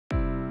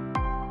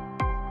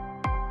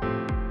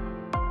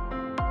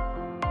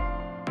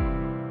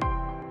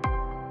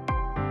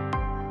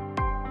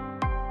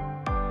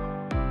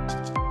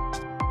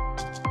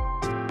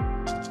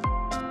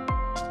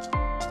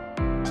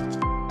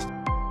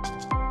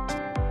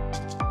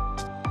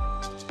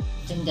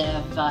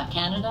FinDev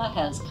Canada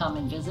has come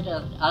and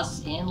visited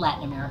us in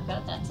Latin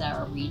America. That's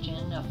our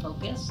region of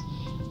focus.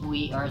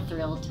 We are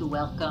thrilled to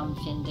welcome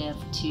FinDev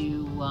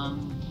to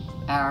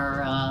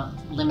our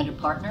limited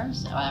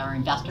partners, our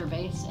investor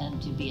base,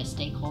 and to be a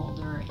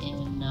stakeholder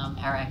in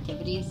our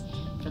activities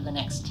for the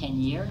next 10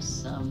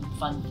 years.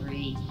 Fund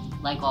 3,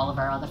 like all of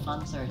our other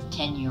funds, are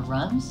 10-year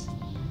runs.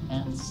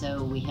 And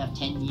so we have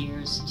 10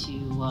 years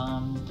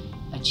to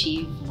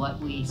achieve what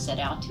we set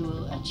out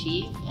to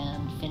achieve,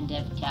 and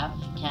FinDev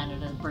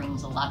Canada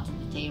brings a lot to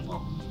the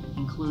table,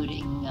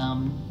 including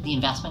the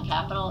investment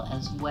capital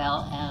as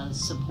well as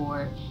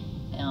support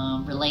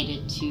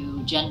related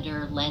to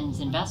gender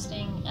lens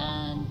investing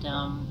and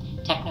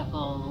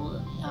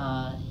technical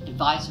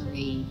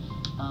advisory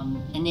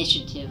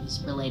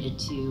initiatives related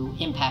to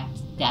impact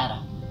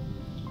data.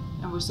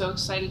 And we're so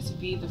excited to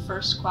be the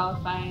first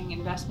qualifying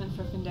investment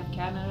for FinDev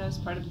Canada as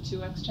part of the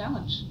 2X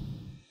Challenge.